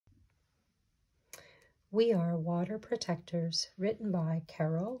We Are Water Protectors, written by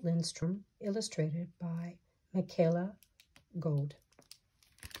Carole Lindstrom, illustrated by Michaela, Goade.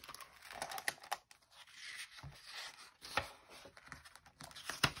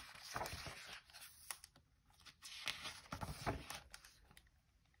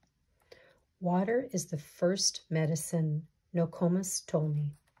 Water is the first medicine, Nokomis told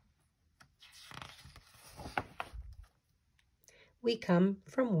me. We come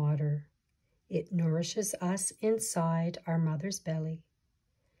from water. It nourishes us inside our mother's belly.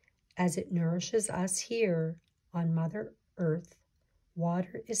 As it nourishes us here on Mother Earth,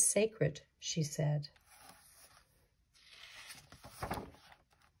 water is sacred, she said.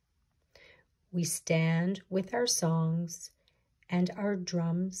 We stand with our songs and our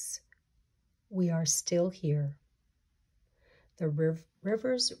drums. We are still here. The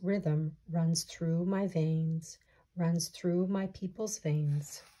river's rhythm runs through my veins, runs through my people's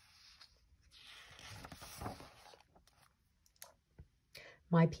veins.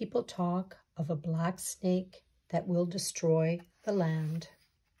 My people talk of a black snake that will destroy the land,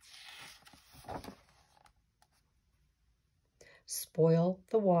 spoil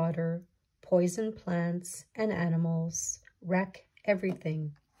the water, poison plants and animals, wreck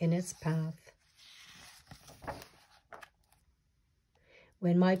everything in its path.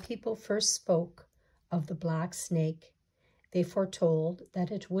 When my people first spoke of the black snake, they foretold that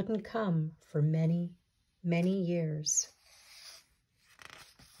it wouldn't come for many, many years.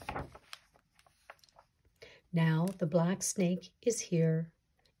 Now the black snake is here.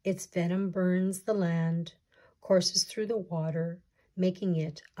 Its venom burns the land, courses through the water, making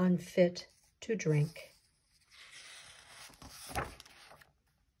it unfit to drink.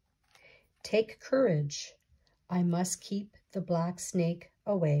 Take courage. I must keep the black snake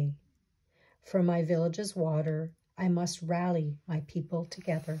away. For my village's water, I must rally my people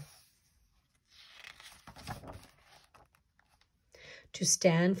together. To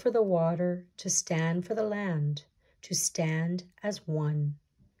stand for the water, to stand for the land, to stand as one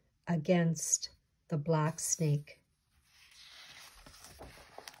against the black snake.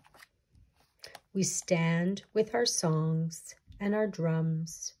 We stand with our songs and our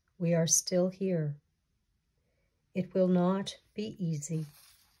drums. We are still here. It will not be easy.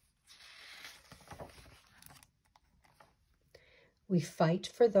 We fight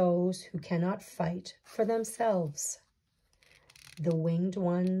for those who cannot fight for themselves. The winged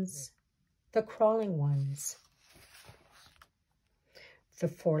ones, the crawling ones, the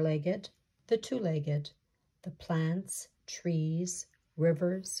four-legged, the two-legged, the plants, trees,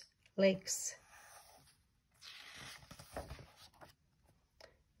 rivers, lakes,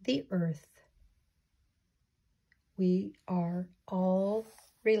 the earth. We are all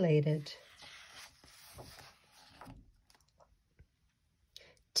related.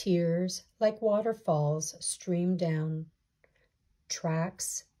 Tears like waterfalls stream down,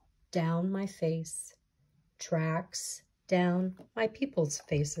 tracks down my face, tracks down my people's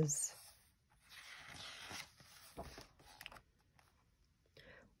faces.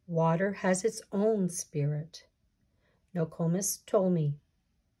 Water has its own spirit. Nokomis told me.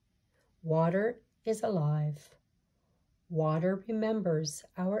 Water is alive. Water remembers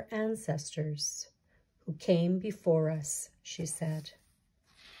our ancestors who came before us, she said.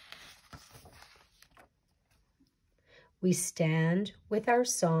 We stand with our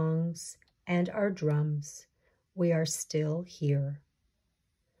songs and our drums. We are still here.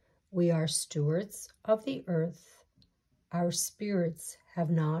 We are stewards of the earth. Our spirits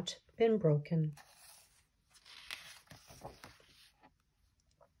have not been broken.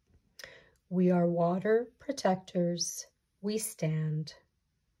 We are water protectors. We stand.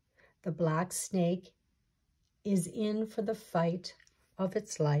 The black snake is in for the fight of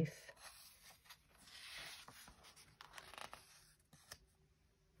its life.